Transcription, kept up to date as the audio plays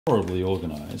horribly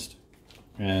organized.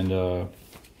 And oh,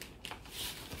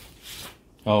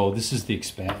 this is the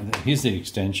here's the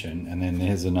extension, and then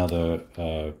there's another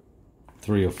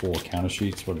 3 or 4 counter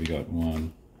sheets. What have we got?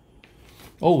 One.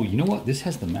 Oh, you know what? This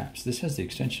has the maps. This has the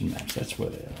extension maps. That's where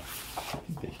they are. I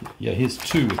think they're here. Yeah, here's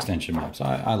 2 extension maps.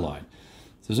 I lied.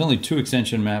 So there's only 2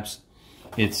 extension maps.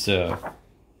 It's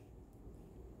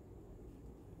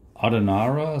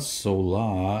Adanara,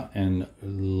 Solar, and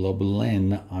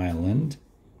Loblen Island,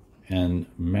 and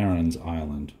Marin's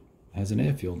Island. It has an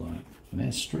airfield on it, an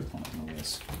airstrip on it, no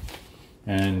less.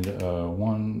 And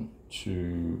 1,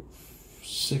 2,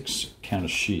 6 counter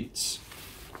sheets.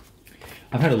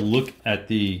 I've had a look at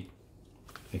the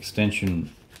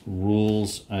extension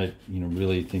rules. I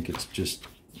really think it's just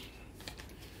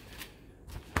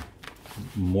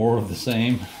more of the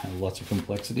same, lots of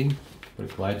complexity.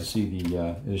 But glad to see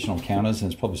the additional counters, and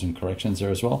there's probably some corrections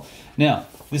there as well. Now,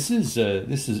 this is an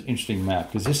interesting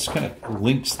map because this kind of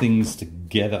links things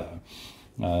together.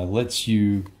 Lets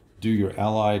you do your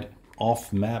allied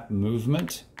off-map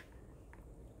movement.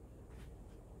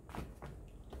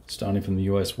 Starting from the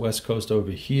US West Coast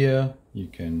over here, you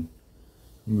can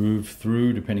move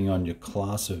through depending on your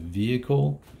class of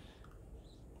vehicle.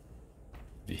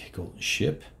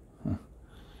 Ship,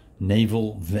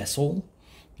 naval vessel,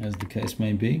 as the case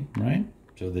may be, right?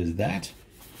 So there's that.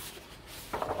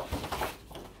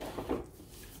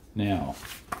 Now,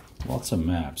 lots of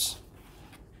maps.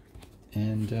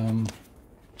 And,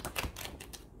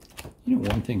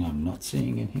 one thing I'm not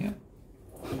seeing in here.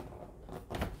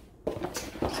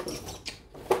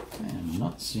 I am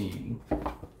not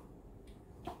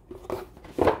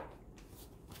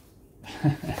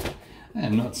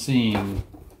seeing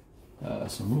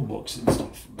some rule books and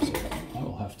stuff. So I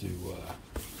will have to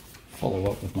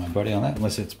follow up with my buddy on that,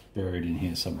 unless it's buried in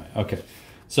here somewhere. Okay,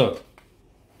 so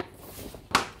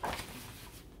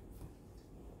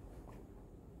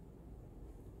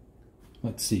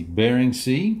let's see, Bering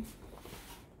Sea.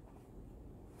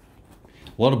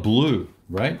 A lot of blue,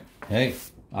 right? Hey,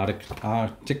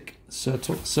 Arctic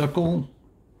Circle.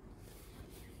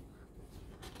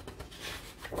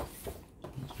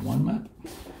 There's one map.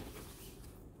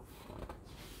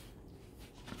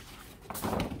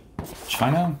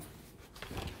 China,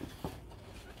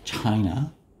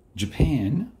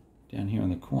 Japan, down here in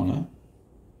the corner.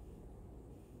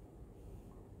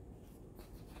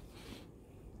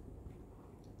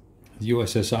 The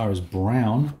USSR is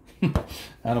brown.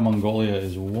 Outer Mongolia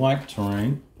is white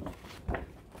terrain.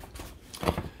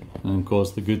 And of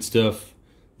course the good stuff,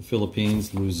 the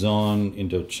Philippines, Luzon,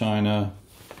 Indochina.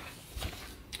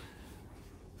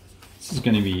 This is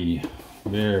going to be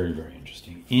very, very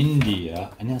interesting.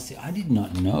 India, and now see, I did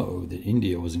not know that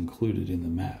India was included in the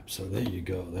map. So there you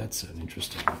go. That's an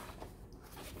interesting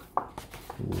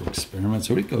little experiment.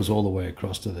 So it goes all the way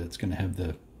across to it's going to have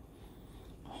the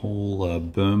whole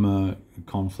Burma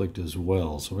conflict as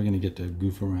well. So we're going to get to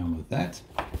goof around with that.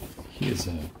 Here's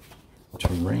a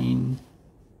terrain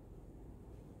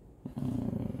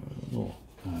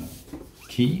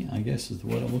key, I guess is the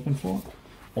word I'm looking for.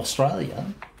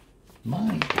 Australia,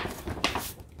 mate.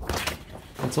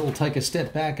 Let's all take a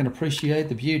step back and appreciate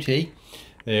the beauty.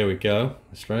 There we go.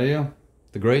 Australia,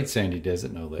 the great sandy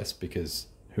desert, no less, because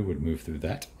who would move through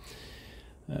that?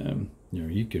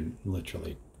 You could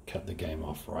literally cut the game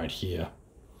off right here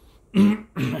and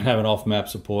have an off-map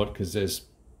support, because there's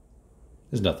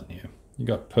nothing here. You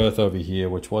got Perth over here,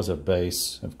 which was a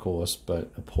base, of course,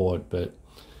 but a port, but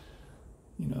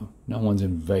no one's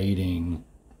invading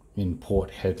in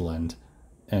Port Hedland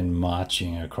and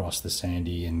marching across the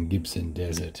Sandy and Gibson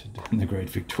Desert and the Great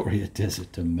Victoria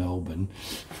Desert to Melbourne.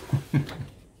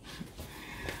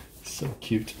 So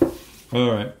cute.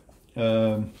 All right.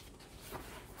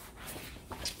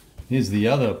 Here's the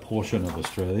other portion of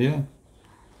Australia.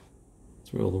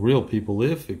 It's where all the real people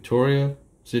live. Victoria,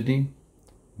 Sydney,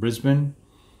 Brisbane,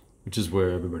 which is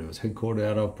where everybody was headquartered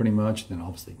out of pretty much. Then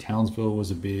obviously Townsville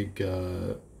was a big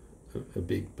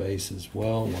base as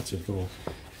well. Lots of little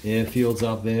airfields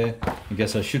up there. I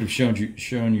guess I should have shown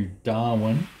you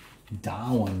Darwin.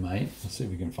 Darwin, mate. Let's see if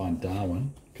we can find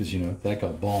Darwin, because that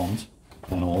got bombed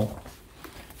and all.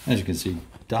 As you can see,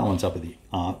 Darwin's up at the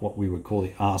what we would call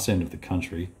the arse end of the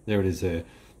country. There it is there.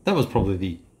 That was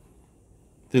probably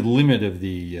the limit of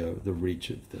the reach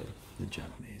of the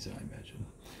Japanese, I imagine.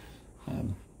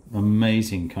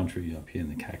 Amazing country up here in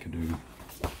the Kakadu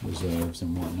reserves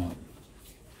and whatnot.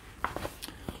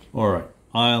 All right,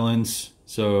 islands.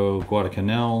 So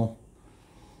Guadalcanal.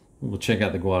 We'll check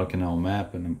out the Guadalcanal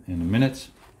map in a minute.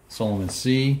 Solomon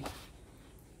Sea.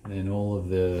 And all of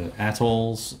the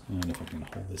atolls. And if I can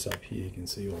hold this up here, you can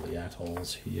see all the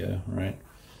atolls here, right?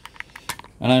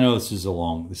 And I know this is a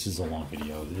long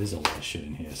video. There's a lot of shit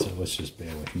in here, so let's just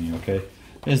bear with me, okay?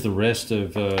 There's the rest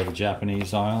of the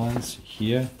Japanese islands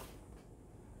here.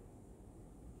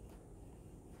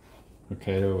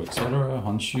 Hokkaido, etc.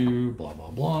 Honshu, blah,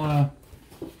 blah, blah.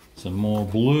 Some more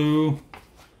blue.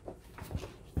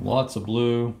 Lots of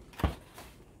blue.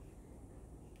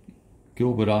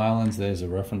 Gilbert Islands, there's a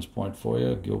reference point for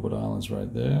you. Gilbert Islands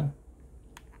right there.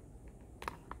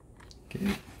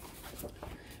 Okay.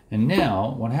 And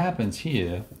now what happens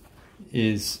here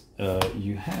is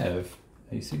you have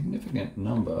a significant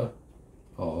number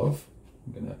of,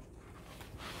 I'm going to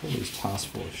pull these task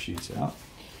force sheets out,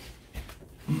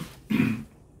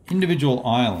 individual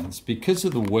islands. Because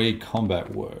of the way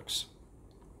combat works,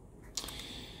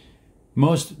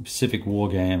 most Pacific war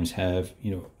games have,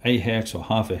 you know, a hex or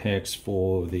half a hex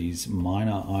for these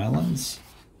minor islands.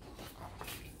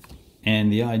 And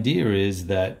the idea is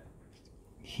that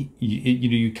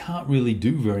you can't really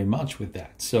do very much with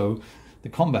that. So the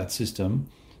combat system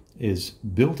is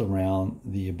built around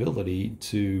the ability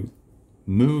to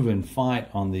move and fight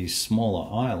on these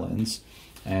smaller islands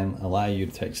and allow you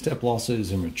to take step losses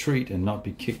and retreat and not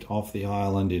be kicked off the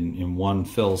island in one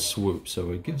fell swoop.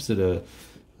 So it gives it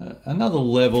another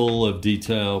level of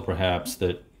detail, perhaps,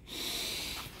 that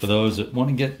for those that want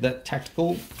to get that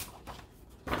tactical,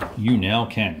 you now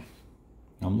can.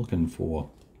 I'm looking for,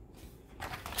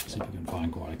 see if I can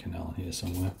find Guadalcanal here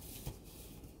somewhere.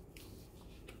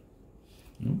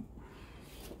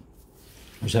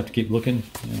 I just have to keep looking.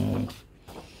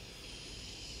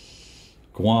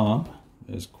 Guam,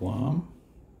 there's Guam.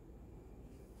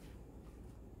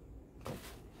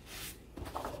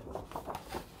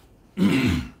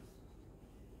 And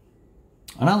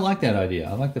I like that idea.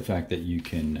 I like the fact that you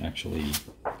can actually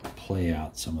play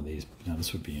out some of these. Now,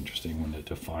 this would be interesting when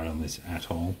to fight on this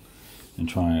atoll and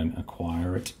try and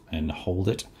acquire it and hold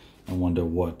it. I wonder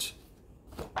what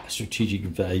strategic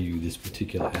value this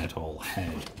particular atoll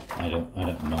had. I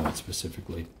don't know it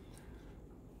specifically.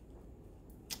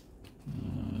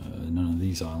 None of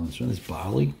these islands. There's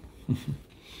Bali.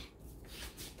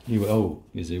 Oh,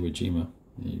 here's Iwo Jima.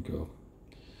 There you go.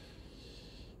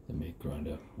 The meat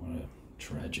grinder. What a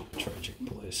tragic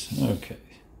place. Okay,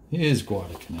 here's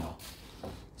Guadalcanal.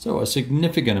 So a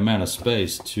significant amount of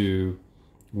space to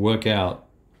work out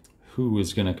who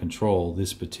is going to control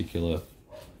this particular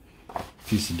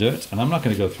piece of dirt. And I'm not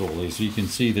going to go through all these. So you can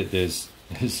see that there's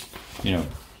you know,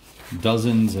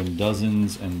 dozens and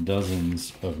dozens and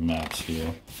dozens of maps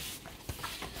here.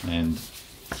 And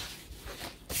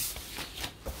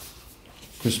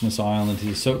Christmas Island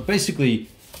here. So basically,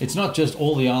 it's not just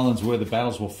all the islands where the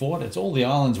battles were fought, it's all the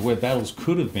islands where battles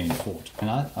could have been fought.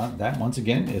 And that, once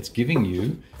again, it's giving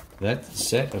you that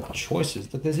set of choices.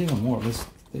 But there's even more.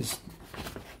 There's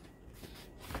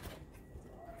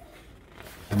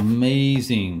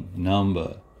amazing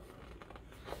number.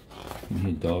 You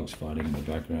hear dogs fighting in the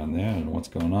background there. I don't know what's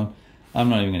going on. I'm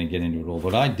not even going to get into it all,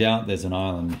 but I doubt there's an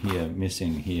island here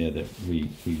missing here that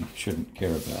we shouldn't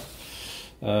care about.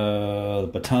 The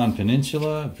Bataan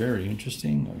Peninsula, very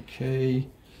interesting. Okay,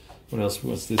 what else?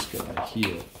 What's this guy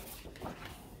here?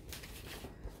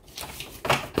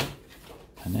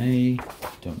 Panay,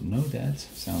 don't know that.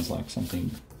 Sounds like something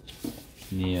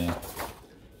near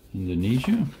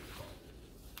Indonesia.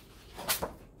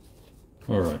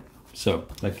 All right, so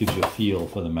that gives you a feel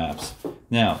for the maps.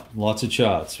 Now, lots of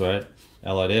charts, right?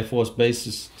 Allied Air Force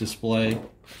bases display.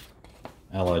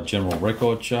 Allied General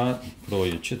Record chart. Put all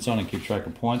your chits on and keep track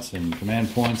of points and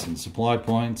command points and supply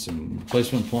points and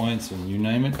placement points and you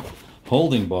name it.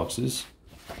 Holding boxes.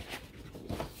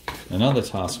 Another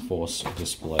task force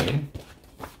display.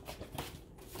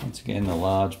 Once again, the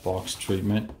large box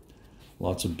treatment.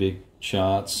 Lots of big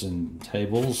charts and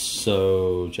tables.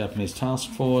 So, Japanese task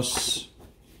force.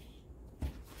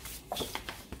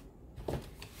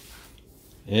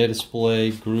 Air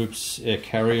display groups, air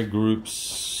carrier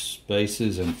groups.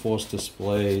 Bases and force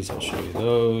displays. I'll show you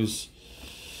those.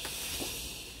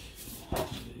 There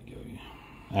you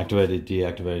go. Activated,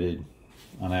 deactivated,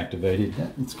 unactivated.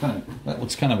 That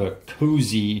looks kind of a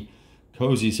cozy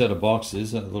set of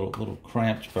boxes. A little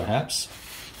cramped, perhaps.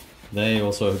 They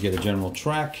also get a general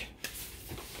track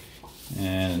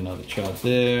and another chart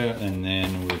there. And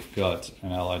then we've got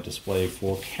an allied display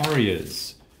for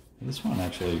carriers. This one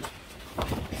actually.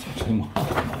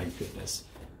 Oh my goodness.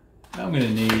 I'm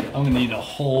gonna need a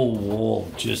whole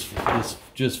wall just for this,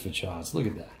 just for charts. Look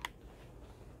at that.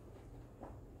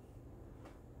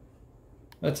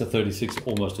 That's a 36,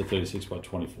 almost a 36 by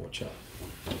 24 chart,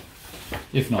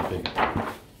 if not bigger.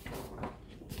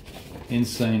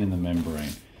 Insane in the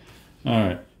membrane. All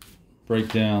right,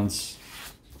 breakdowns.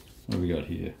 What do we got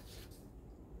here?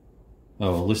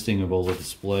 Oh, a listing of all the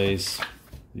displays,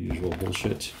 the usual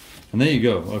bullshit. And there you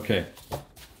go, okay.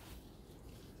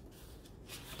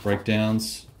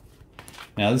 Breakdowns.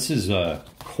 Now this is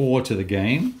core to the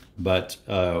game, but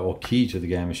or key to the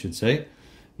game, I should say.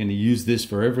 You're going to use this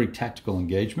for every tactical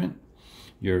engagement.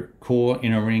 Your core,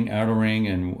 inner ring, outer ring,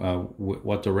 and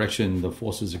what direction the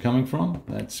forces are coming from.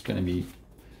 That's going to be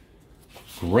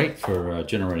great for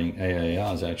generating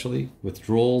AARs, actually.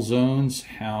 Withdrawal zones,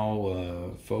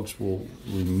 how folks will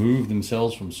remove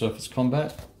themselves from surface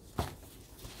combat.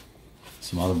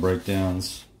 Some other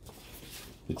breakdowns,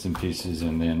 bits and pieces,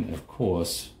 and then, of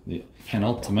course, the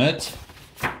penultimate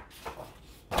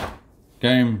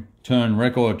game turn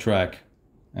record track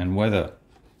and weather.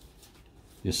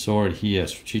 You saw it here,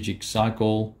 strategic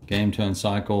cycle, game turn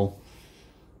cycle,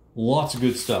 lots of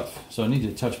good stuff. So I need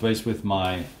to touch base with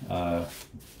my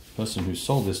person who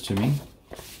sold this to me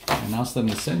and ask them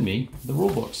to send me the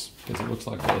rule books, because it looks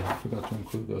like they forgot to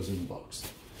include those in the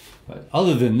box. But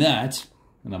other than that,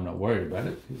 and I'm not worried about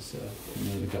it because I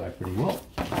know the guy pretty well,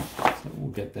 so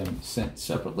we'll get them sent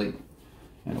separately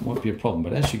and it won't be a problem.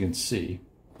 But as you can see,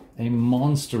 a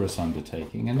monstrous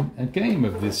undertaking, and a game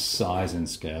of this size and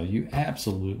scale, you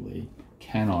absolutely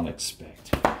cannot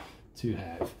expect to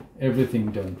have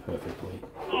everything done perfectly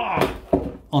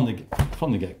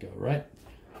from the get-go, right?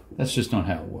 That's just not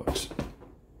how it works.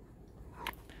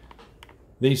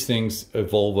 These things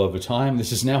evolve over time.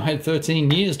 This has now had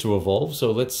 13 years to evolve,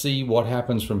 so let's see what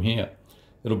happens from here.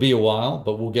 It'll be a while,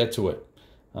 but we'll get to it.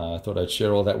 I thought I'd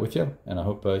share all that with you, and I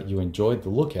hope you enjoyed the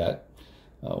look at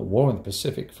War in the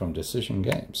Pacific from Decision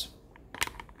Games.